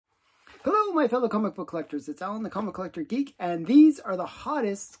Hello, my fellow comic book collectors. It's Alan, the Comic Collector Geek, and these are the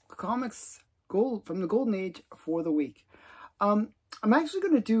hottest comics from the Golden Age for the week. I'm actually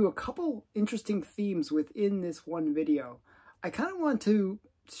going to do a couple interesting themes within this one video. I kind of want to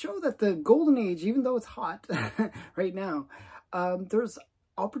show that the Golden Age, even though it's hot right now, there's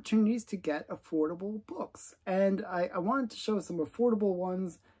opportunities to get affordable books. And I wanted to show some affordable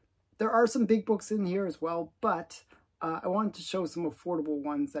ones. There are some big books in here as well, but I wanted to show some affordable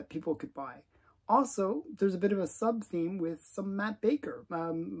ones that people could buy. Also, there's a bit of a sub-theme with some Matt Baker.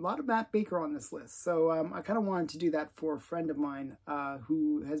 A lot of Matt Baker on this list. So I kind of wanted to do that for a friend of mine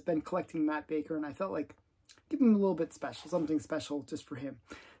who has been collecting Matt Baker, and I felt like give him a little bit special, something special just for him.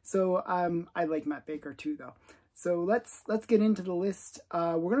 So I like Matt Baker too, though. So let's get into the list.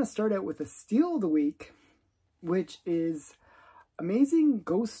 We're going to start out with a steal of the week, which is Amazing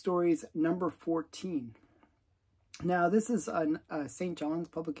Ghost Stories number 14. Now, this is a St. John's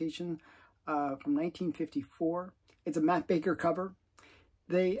publication from 1954. It's a Matt Baker cover.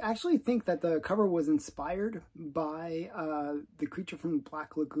 They actually think that the cover was inspired by The Creature from the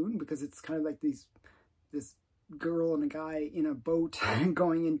Black Lagoon, because it's kind of like this girl and a guy in a boat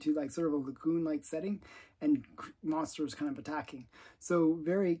going into like sort of a lagoon-like setting, and monsters kind of attacking. So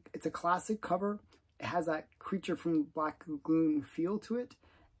it's a classic cover. It has that Creature from the Black Lagoon feel to it.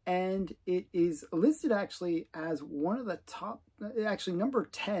 And it is listed actually as one of the top, actually number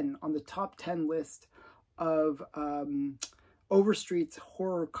 10 on the top 10 list of Overstreet's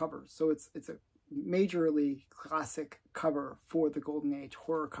horror covers. So it's a majorly classic cover for the Golden Age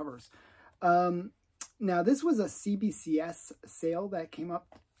horror covers. Now this was a CBCS sale that came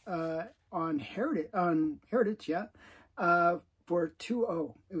up on Heritage, yeah, for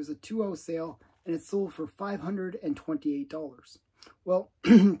 2.0. It was a 2.0 sale, and it sold for $528. Well,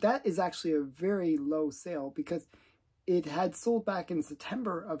 that is actually a very low sale, because it had sold back in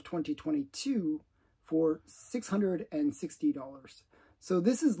September of 2022 for $660. So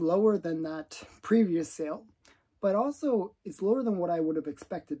this is lower than that previous sale, but also it's lower than what I would have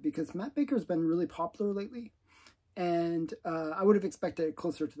expected, because Matt Baker's been really popular lately, and I would have expected it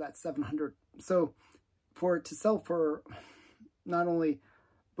closer to that 700. So for it to sell for not only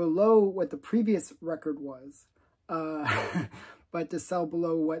below what the previous record was, but to sell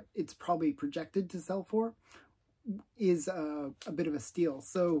below what it's probably projected to sell for is a bit of a steal.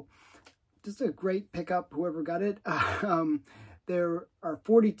 So just a great pickup, whoever got it. There are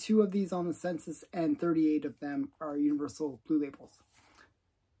 42 of these on the census, and 38 of them are Universal Blue Labels.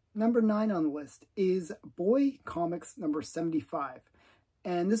 Number 9 on the list is Boy Comics number 75.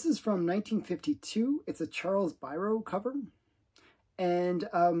 And this is from 1952. It's a Charles Biro cover. And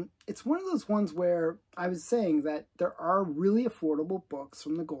it's one of those ones where I was saying that there are really affordable books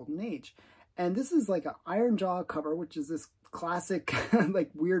from the Golden Age. And this is like an Iron Jaw cover, which is this classic, like,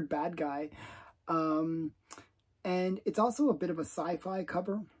 weird bad guy. And it's also a bit of a sci-fi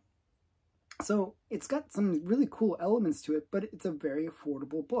cover. So it's got some really cool elements to it, but it's a very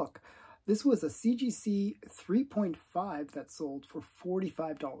affordable book. This was a CGC 3.5 that sold for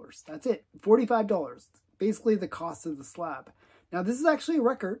 $45. That's it, $45. Basically the cost of the slab. Now, this is actually a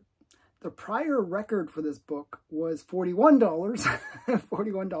record. The prior record for this book was $41,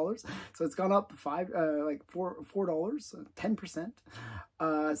 $41. So it's gone up $4,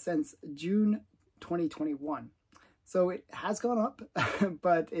 10% since June 2021. So it has gone up,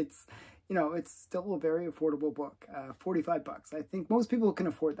 but it's, you know, it's still a very affordable book. 45 bucks. I think most people can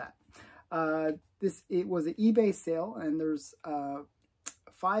afford that. It was an eBay sale, and there's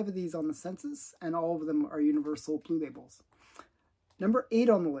 5 of these on the census, and all of them are Universal Blue Labels. Number 8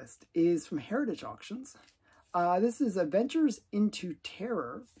 on the list is from Heritage Auctions. This is Adventures into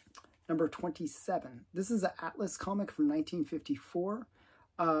Terror, number 27. This is an Atlas comic from 1954.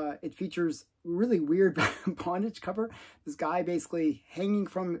 It features really weird bondage cover. This guy basically hanging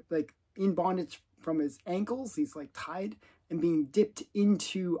from, like, in bondage from his ankles. He's like tied and being dipped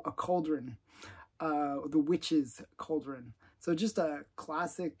into a cauldron, the witch's cauldron. So just a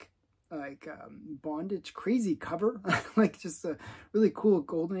classic, like, bondage crazy cover, like just a really cool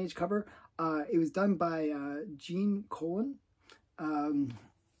Golden Age cover. It was done by Gene Colan.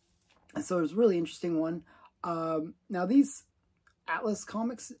 So it was a really interesting one. Now these Atlas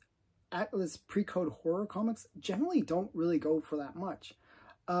comics, Atlas pre-code horror comics, generally don't really go for that much.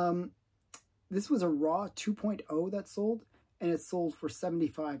 This was a raw 2.0 that sold, and it sold for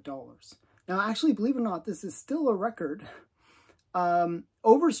 $75. Now, actually, believe it or not, this is still a record.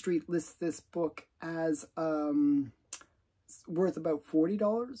 Overstreet lists this book as worth about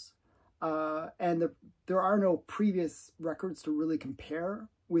 $40, and there are no previous records to really compare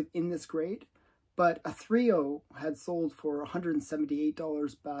within this grade, but a 3.0 had sold for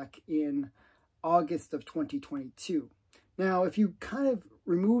 $178 back in August of 2022. Now, if you kind of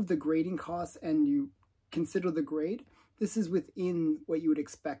remove the grading costs and you consider the grade, this is within what you would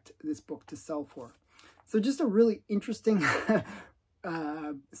expect this book to sell for. So just a really interesting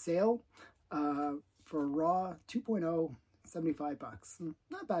sale for raw 2.0, $75.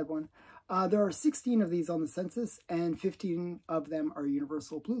 Not a bad one. There are 16 of these on the census, and 15 of them are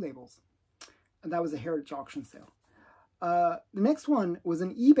universal blue labels. And that was a heritage auction sale. The next one was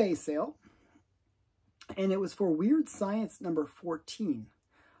an eBay sale, and it was for Weird Science number 14.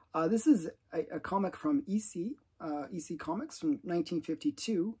 This is a comic from EC Comics from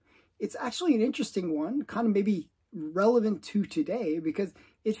 1952. It's actually an interesting one, kind of maybe relevant to today, because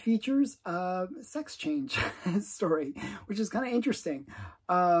it features a sex change story, which is kind of interesting.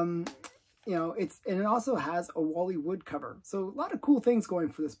 You know, and it also has a Wally Wood cover. So a lot of cool things going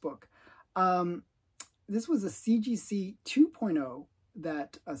for this book. This was a CGC 2.0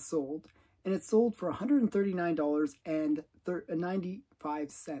 that sold, and it sold for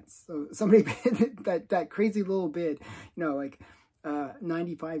 $139.95. So somebody bid that crazy little bid, you know, like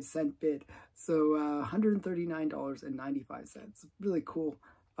 95-cent bid. So $139.95. Really cool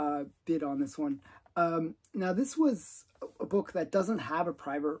bid on this one. Now this was a book that doesn't have a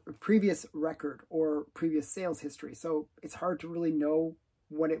previous record or previous sales history, so it's hard to really know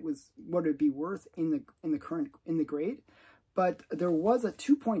what it'd be worth in the grade. But there was a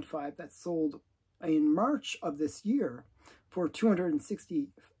 2.5 that sold in March of this year for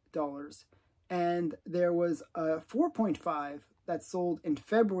 $260, and there was a 4.5 that sold in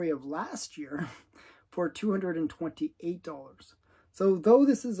February of last year for $228. So though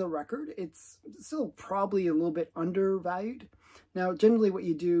this is a record, it's still probably a little bit undervalued. Now, generally what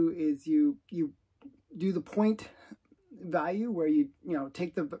you do is you do the point value, where you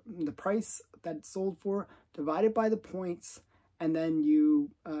take the price that it's sold for, divide it by the points, and then you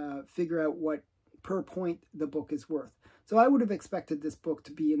figure out what per point the book is worth. So I would have expected this book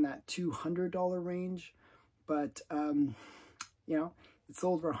to be in that $200 range, but you know, it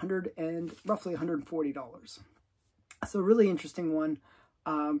sold for roughly $140. So really interesting one.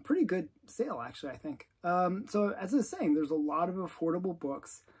 Pretty good sale, actually, I think. So as I was saying, there's a lot of affordable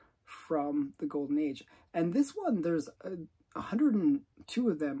books from the Golden Age. And this one, there's 102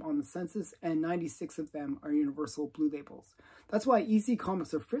 of them on the census, and 96 of them are universal blue labels. That's why EC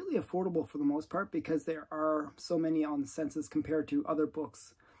Comics are fairly affordable for the most part, because there are so many on the census compared to other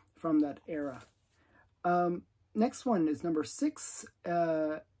books from that era. Next one is number 6,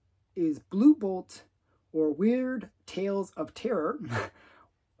 is Blue Bolt, or Weird Tales of Terror,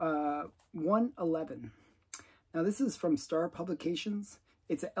 111. Now this is from Star Publications.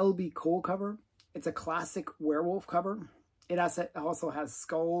 It's an LB Cole cover. It's a classic werewolf cover. It also has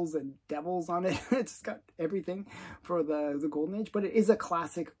skulls and devils on it. It's got everything for the Golden Age, but it is a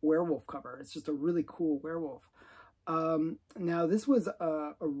classic werewolf cover. It's just a really cool werewolf. Now this was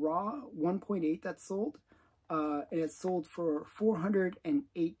a raw 1.8 that sold, and it sold for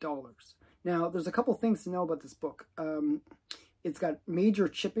 $408. Now, there's a couple things to know about this book. It's got major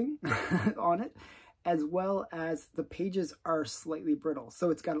chipping on it, as well as the pages are slightly brittle. So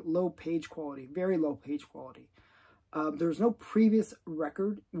it's got low page quality, very low page quality. There's no previous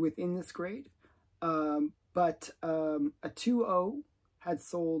record within this grade, but a 2.0 had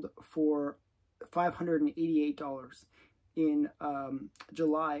sold for $588 in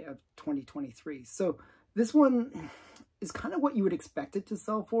July of 2023. So this one is kind of what you would expect it to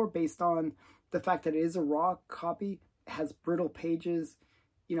sell for, based on the fact that it is a raw copy, has brittle pages.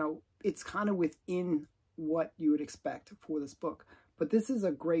 You know, it's kind of within what you would expect for this book. But this is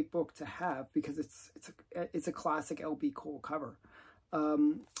a great book to have, because it's a classic LB Cole cover.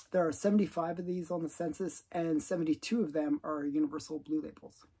 There are 75 of these on the census, and 72 of them are universal blue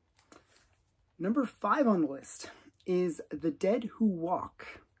labels. Number 5 on the list is The Dead Who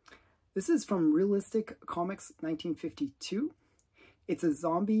Walk. This is from Realistic Comics 1952. It's a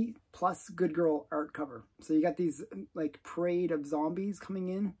zombie plus good girl art cover. So you got these like parade of zombies coming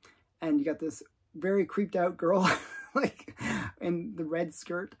in, and you got this very creeped out girl like in the red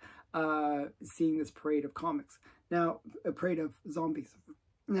skirt seeing this parade of comics. Now, a parade of zombies.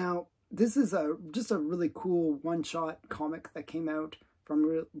 Now, this is just a really cool one-shot comic that came out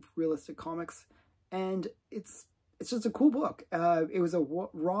from Realistic Comics, and it's just a cool book. It was a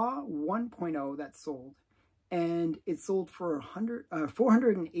raw 1.0 that sold, and it sold for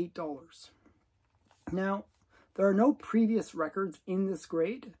 $408. Now, there are no previous records in this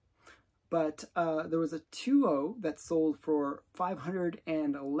grade, but there was a 2.0 that sold for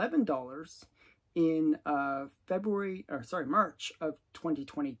 $511 in March of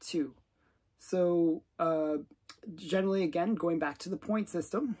 2022. So generally, again, going back to the point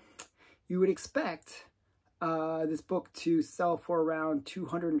system, you would expect this book to sell for around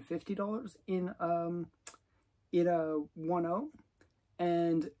 $250 in a 1.0,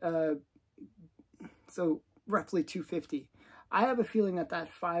 and so roughly $250. I have a feeling that that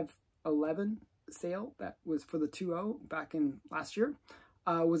 5.11 sale that was for the 2.0 back in last year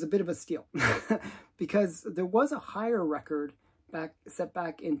was a bit of a steal because there was a higher record set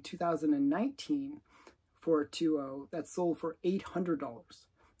back in 2019 for a 2.0 that sold for $800.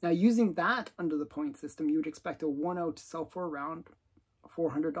 Now, using that under the point system, you would expect a 1.0 to sell for around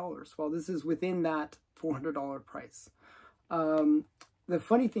 $400. Well, this is within that $400 price. The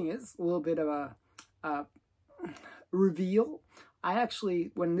funny thing is, a little bit of a reveal. I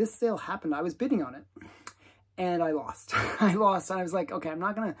actually, when this sale happened, I was bidding on it, and I lost. I lost. And I was like, okay, I'm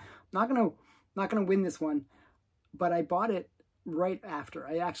not gonna win this one. But I bought it right after.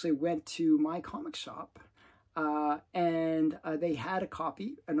 I actually went to my comic shop, and they had a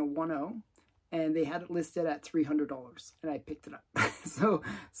copy and a 1.0, and they had it listed at $300, and I picked it up. so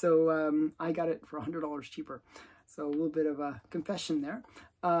I got it for $100 cheaper. So a little bit of a confession there.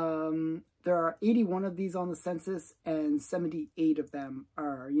 There are 81 of these on the census, and 78 of them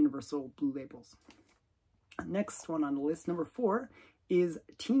are Universal Blue Labels. Next one on the list, number 4, is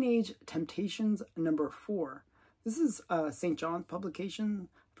Teenage Temptations number 4. This is a St. John's publication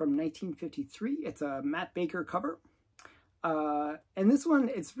from 1953. It's a Matt Baker cover. And this one,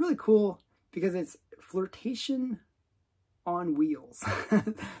 it's really cool because it's flirtation on wheels.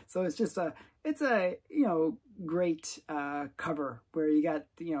 So it's just it's a great cover where you got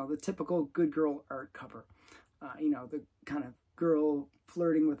the typical good girl art cover. The kind of girl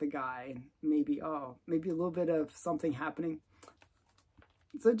flirting with a guy, and maybe a little bit of something happening.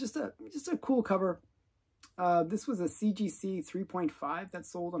 So just a cool cover. This was a CGC 3.5 that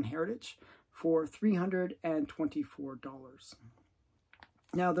sold on Heritage for $324.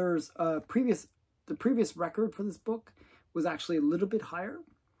 Now there's the previous record for this book was actually a little bit higher.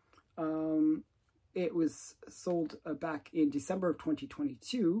 It was sold back in December of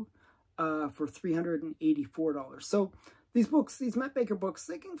 2022 for $384. So these books, these Matt Baker books,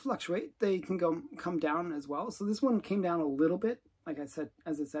 they can fluctuate. They can come down as well. So this one came down a little bit, like I said,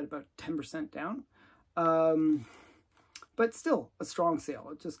 about 10% down. But still a strong sale.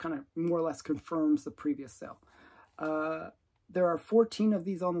 It just kind of more or less confirms the previous sale. There are 14 of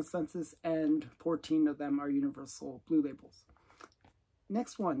these on the census, and 14 of them are Universal Blue Labels.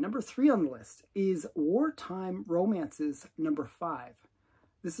 Next one, number 3 on the list, is Wartime Romances number 5.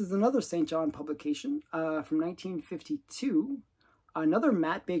 This is another St. John publication from 1952. Another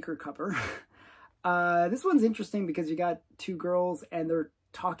Matt Baker cover. This one's interesting because you got 2 girls and they're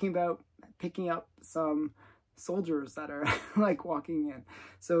talking about picking up some soldiers that are like walking in.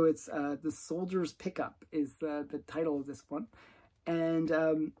 So it's The Soldier's Pickup is the title of this one. And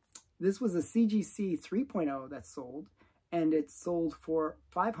this was a CGC 3.0 that sold, and it sold for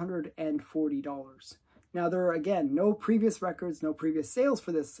 $540. Now there are, again, no previous records, no previous sales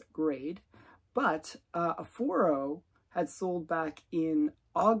for this grade, but a 4.0 had sold back in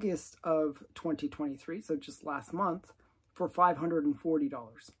August of 2023, so just last month, for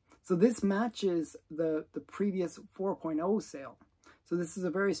 $540. So this matches the previous 4.0 sale. So this is a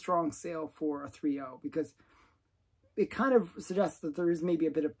very strong sale for a 3.0 because it kind of suggests that there is maybe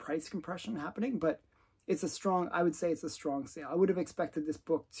a bit of price compression happening, but it's a strong, I would say it's a strong sale. I would have expected this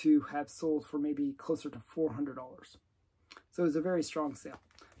book to have sold for maybe closer to $400. So it's a very strong sale.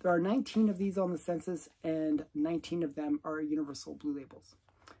 There are 19 of these on the census, and 19 of them are Universal Blue Labels.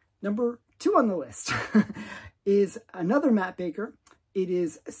 Number 2 on the list is another Matt Baker. It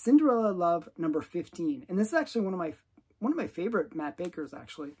is Cinderella Love number 15. And this is actually one of my favorite Matt Bakers,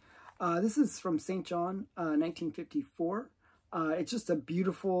 actually. This is from St. John, 1954. It's just a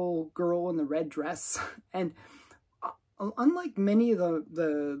beautiful girl in the red dress. And unlike many of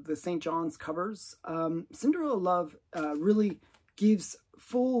the St. John's covers, Cinderella Love really gives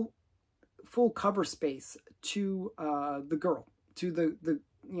full cover space to the girl, to the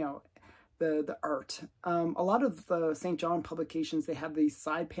art. A lot of the St. John publications, they have these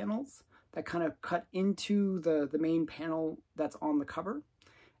side panels that kind of cut into the main panel that's on the cover.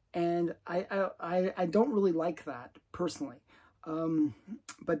 And I don't really like that personally.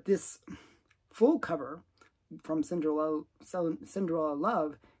 But this full cover from Cinderella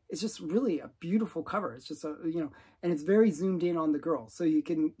Love is just really a beautiful cover. It's just and it's very zoomed in on the girl. So you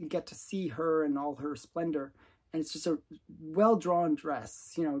get to see her in all her splendor. And it's just a well-drawn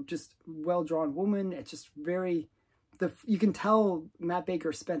dress, just well-drawn woman. It's just you can tell Matt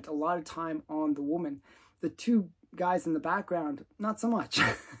Baker spent a lot of time on the woman. The two guys in the background, not so much.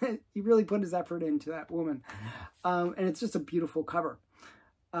 He really put his effort into that woman. And it's just a beautiful cover.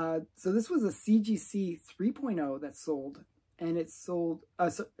 So this was a CGC 3.0 that sold, and it sold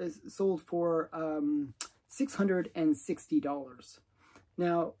for $660.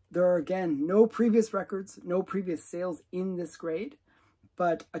 Now, there are, again, no previous records, no previous sales in this grade,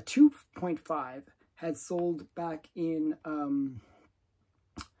 but a 2.5 had sold back in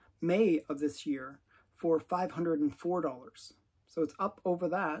May of this year for $504. So it's up over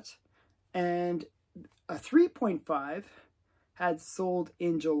that. And a 3.5 had sold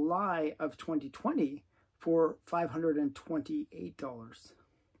in July of 2020 for $528.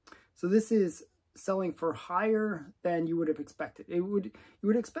 So this is selling for higher than you would have expected. You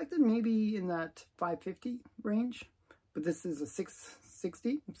would expect it maybe in that 550 range, but this is a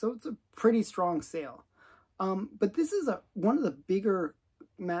 660, so it's a pretty strong sale. But this is one of the bigger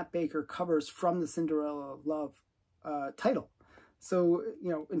Matt Baker covers from the Cinderella Love title. So,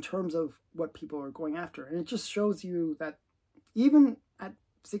 you know, in terms of what people are going after, and it just shows you that even at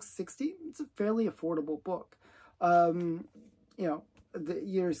 $660, it's a fairly affordable book. You know,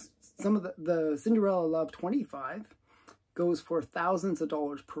 some of the Cinderella Love 25 goes for thousands of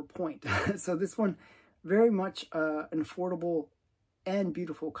dollars per point. So this one, very much an affordable and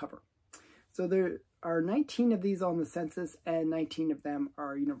beautiful cover. So there are 19 of these on the census, and 19 of them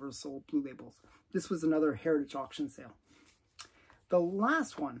are Universal Blue Labels. This was another Heritage auction sale. The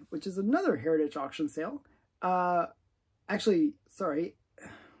last one, which is another Heritage auction sale, actually, sorry,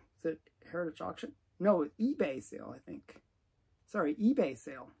 is it Heritage auction? No, eBay sale, I think. Sorry, eBay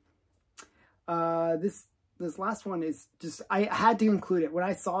sale. This last one is just, I had to include it. When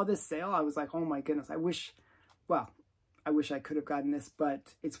I saw this sale, I was like, oh my goodness, I wish I could have gotten this,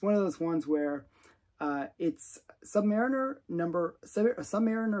 but it's one of those ones where it's Submariner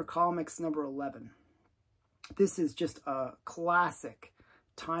Comics number 11. This is just a classic,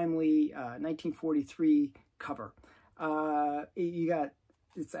 timely 1943 cover.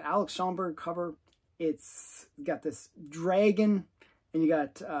 It's an Alex Schomburg cover. It's got this dragon, and you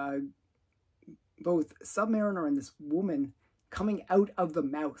got both Submariner and this woman coming out of the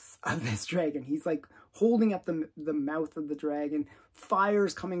mouth of this dragon. He's like holding up the mouth of the dragon,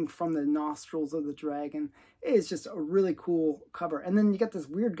 fires coming from the nostrils of the dragon. It's just a really cool cover. And then you got this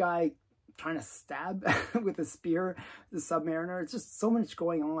weird guy trying to stab with a spear the Submariner. It's just so much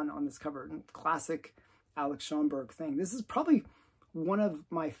going on this cover. Classic Alex Schomburg thing. This is probably one of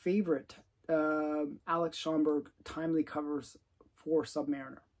my favorite Alex Schomburg timely covers for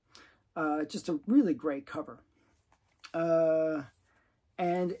Submariner. Just a really great cover.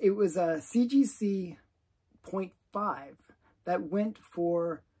 And it was a CGC 0.5 that went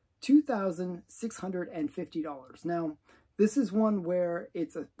for $2,650. Now, this is one where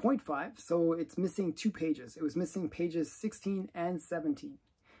it's a 0.5, so it's missing 2 pages. It was missing pages 16 and 17.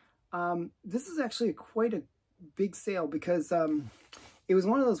 This is actually quite a big sale because it was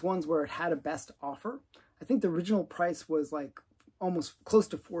one of those ones where it had a best offer. I think the original price was like almost close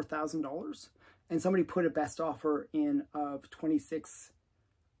to $4,000, and somebody put a best offer in of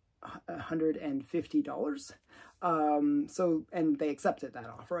 $2,650. And they accepted that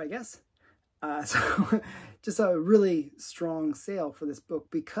offer, I guess. So just a really strong sale for this book,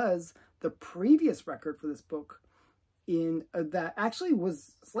 because the previous record for this book that actually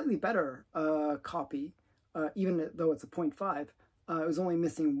was slightly better copy, even though it's a 0.5, it was only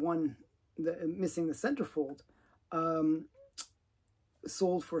missing missing the centerfold,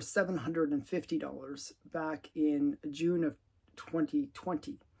 sold for $750 back in June of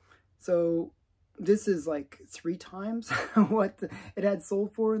 2020. So this is like 3 times what it had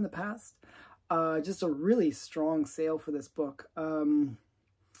sold for in the past. Just a really strong sale for this book, and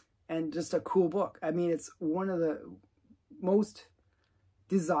just a cool book. I mean, it's one of the most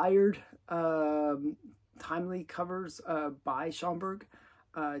desired timely covers by Schomburg.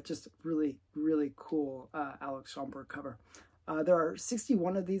 Just really, really cool Alex Schomburg cover. There are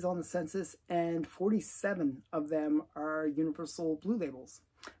 61 of these on the census, and 47 of them are Universal Blue Labels.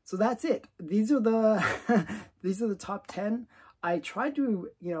 So that's it. These are the these are the top 10. I tried to,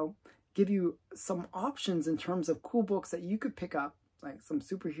 give you some options in terms of cool books that you could pick up, like some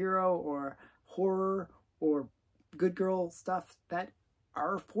superhero or horror or good girl stuff that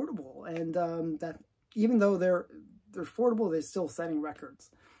are affordable, and that even though they're affordable, they're still setting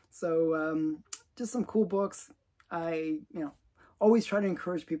records. So just some cool books. I always try to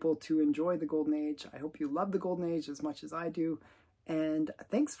encourage people to enjoy the Golden Age. I hope you love the Golden Age as much as I do. And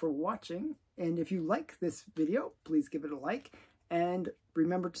thanks for watching. And if you like this video, please give it a like. And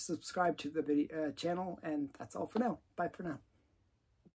remember to subscribe to the channel. And that's all for now. Bye for now.